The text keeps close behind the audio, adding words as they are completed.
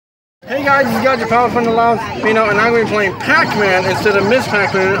Hey guys, this is GaijinPiro's from the Lounge, Amino, and I'm going to be playing Pac-Man instead of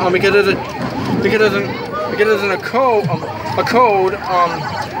Ms.Pac-Man because there's a code for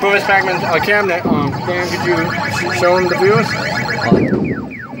Ms.Pac-Man's cabinet. Dan, could you show them the viewers?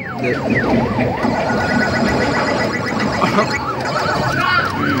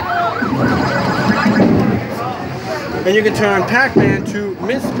 And you can turn Pac-Man to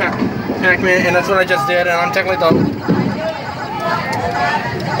Ms.Pac-Man, and that's what I just did. And I'm technically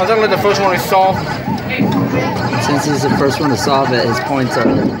the first one to solve. Since he's the first one to solve it, his points are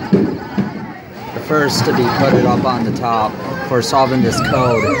the first to be put it up on the top for solving this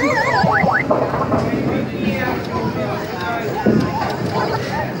code.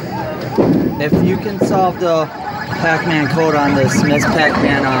 If you can solve the Pac-Man code on this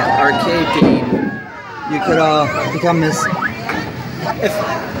Ms.Pac-Man arcade game, you could become Mr.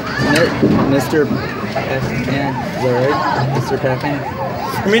 Pac-Man. Is that right? Mr. Pac-Man?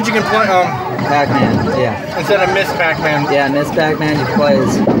 It means you can play Pac-Man, yeah. Instead of Ms.Pac-Man. Yeah, Ms.Pac-Man, you play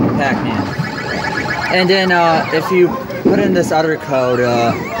as Pac-Man. And then if you put in this other code,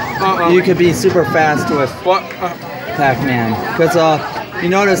 you could be super fast with Pac-Man. Because you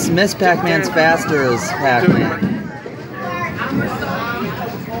notice Ms.Pac-Man's faster as Pac-Man.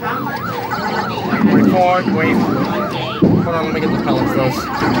 Wait for it, wait. Hold on, let me get the pellet first.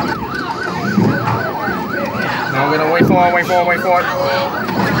 Now I'm gonna wait for it.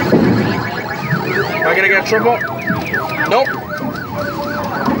 Am I gonna get a triple? Nope.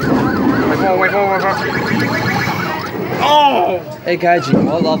 Wait for it. Oh! Hey Gaijin,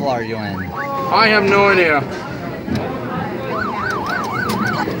 what level are you in? I have no idea.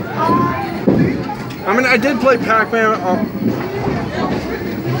 I mean, I did play Pac-Man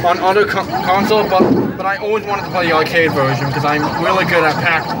on other console, but I always wanted to play the arcade version because I'm really good at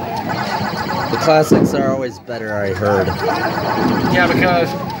Pac-Man. The classics are always better, I heard. Yeah, because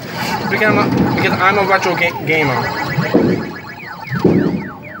I'm a retro gamer.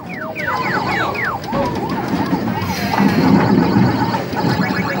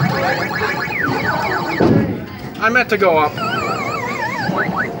 I meant to go up.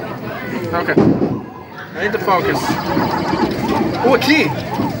 Okay. I need to focus. Oh, a key!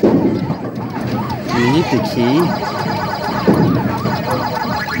 You need the key?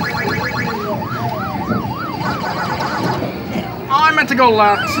 I meant to go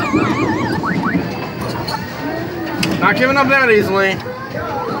left. Not giving up that easily.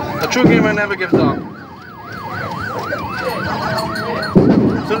 A true gamer never gives up.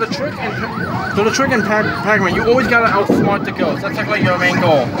 So the trick in Pac-Man, you always gotta outsmart the ghost. That's like your main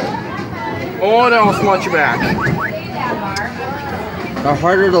goal. Or they'll outsmart you back. The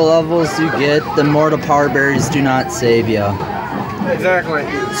harder the levels you get, the more the power berries do not save you. Exactly.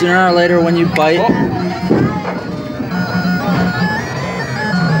 Sooner or later when you bite...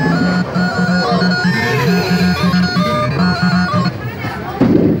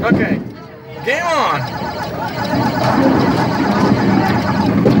 Okay, game on!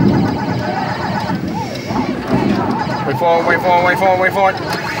 Wait for it.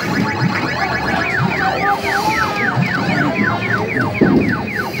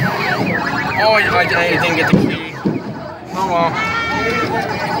 Oh, I didn't get the key. Oh well.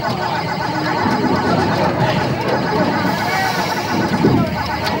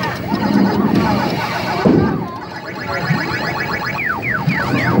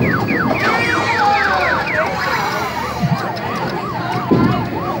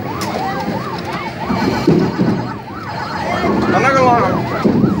 I'm not gonna lie.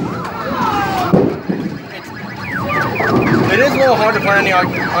 It is a little hard to play in the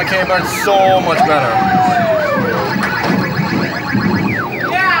arcade, but it's so much better.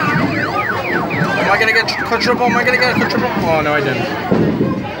 Am I gonna get a triple? Oh no, I didn't.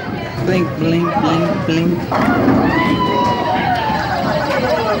 Blink, blink, blink, blink.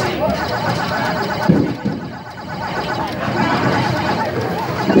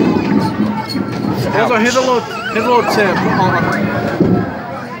 Also, here's a little tip.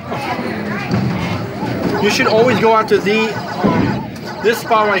 You should always go after this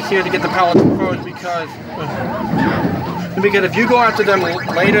spot right here to get the pellets first because if you go after them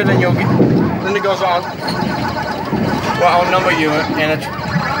later, then the ghost will outnumber you,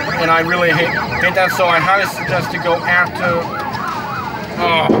 and I really hate that. So I highly suggest to go after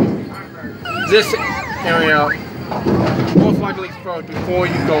this area most likely first before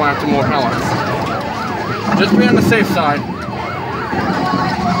you go after more pellets. Just be on the safe side.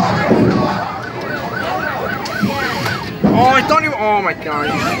 Oh, I thought you. Oh my god,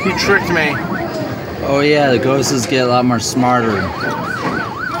 you tricked me. Oh yeah, the ghosts get a lot more smarter.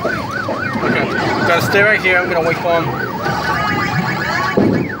 Okay, gotta stay right here. I'm gonna wait for him.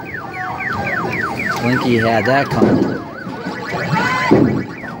 Blinky had that coming.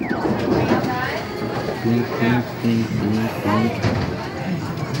 Blink, blink, blink, blink, blink.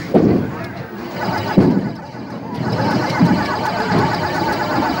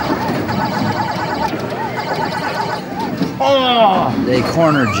 Oh! They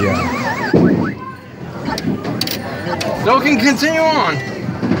cornered you. No, can continue on.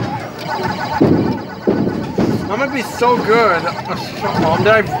 I'm gonna be so good that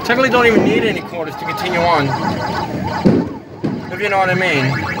I technically don't even need any quarters to continue on. If you know what I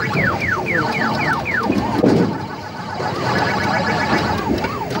mean.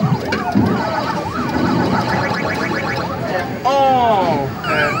 Oh!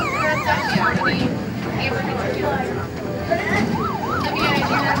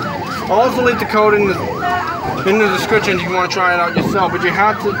 I'll also leave the code in the description if you want to try it out yourself, but you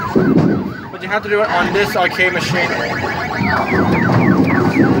have to do it on this arcade machine.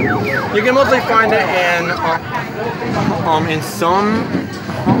 You can mostly find it in some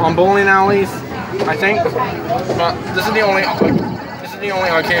bowling alleys, I think. But this is the only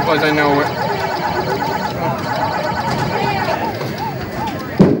arcade place I know.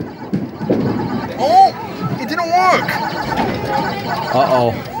 Oh, it didn't work.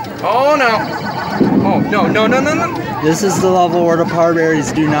 Uh-oh. Oh no. Oh, no. This is the level where the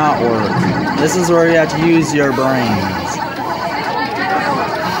parberries do not work. This is where you have to use your brains.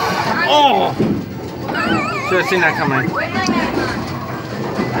 Oh! Should have seen that coming.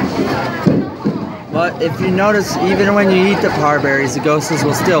 But if you notice, even when you eat the parberries, the ghosts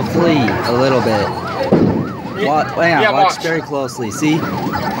will still flee a little bit. Watch very closely. See?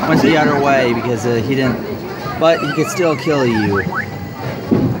 Went the other way because he didn't... But he could still kill you.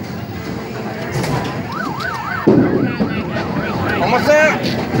 Almost there.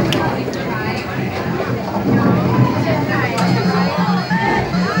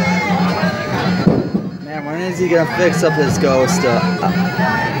 Man, when is he gonna fix up his ghost?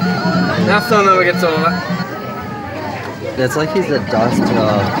 That still never gets over. It's like he's a dust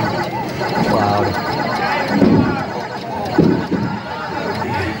cloud.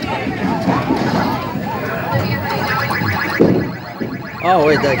 Oh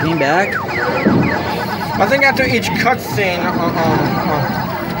wait, that came back? I think after each cutscene,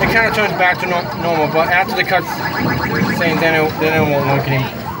 it kind of turns back to normal. But after the cutscene, then it won't work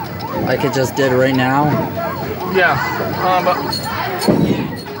anymore. Like it just did right now. Yeah, but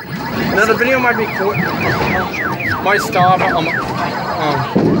now the video might be cool. Might stop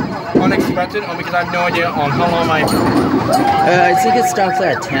unexpected, because I have no idea on how long I think it stops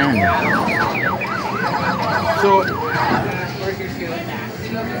at 10. So.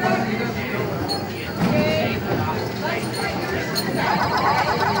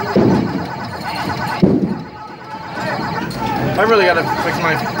 I really gotta fix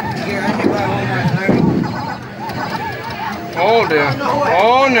my... Oh dear.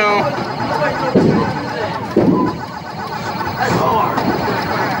 Oh no.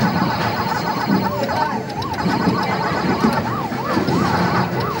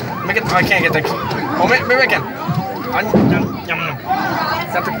 Make it... I can't get that. Oh, maybe I can.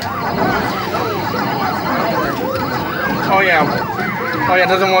 Oh yeah. Oh yeah, it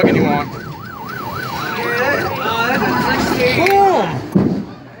doesn't work anymore. Boom!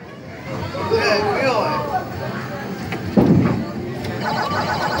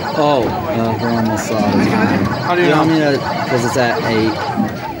 Oh, we're almost out of time. How do you know? Want me to, because it's at 8.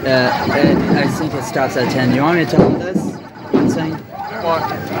 I think it stops at 10. You want me to tell them this? One thing?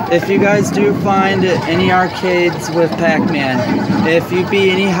 What? If you guys do find any arcades with Pac-Man, if you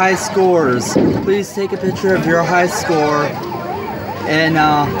beat any high scores, please take a picture of your high score, and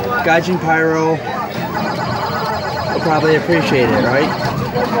GaijinPiro will probably appreciate it, right?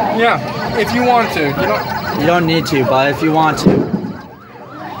 Yeah, if you want to. You don't need to, but if you want to.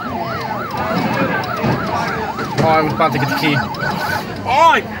 Oh, I was about to get the key. Oh,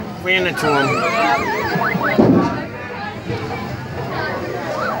 I ran into him.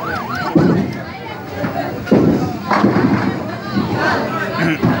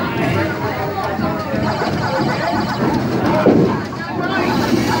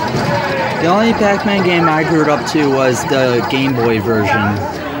 The only Pac-Man game I grew up to was the Game Boy version.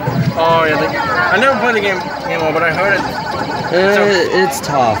 Oh yeah, I never played the game anymore, but I heard it. It's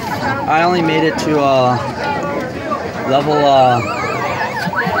tough. I only made it to level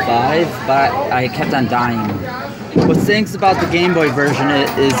 5, but I kept on dying. What stinks about the Game Boy version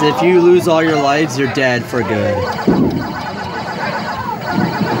is if you lose all your lives, you're dead for good.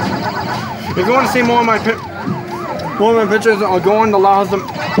 If you want to see more of my pictures, I'll go on the Laws of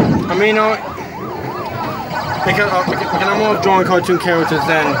Amino, because I'm more drawing cartoon characters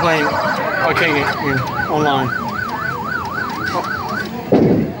than playing okay, online.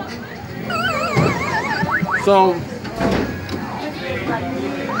 So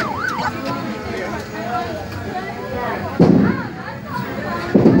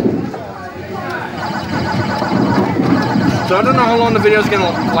I don't know how long the video is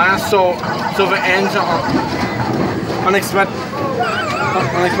gonna last. So if it ends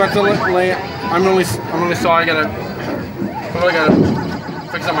unexpectedly, I'm really sorry. I really gotta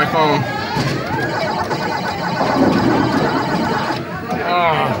fix up my phone.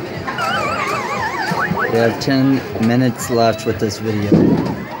 We have 10 minutes left with this video.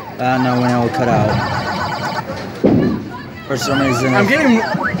 I don't know when it will cut out. For some reason, I'm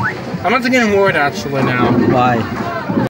actually getting worried actually now. Why?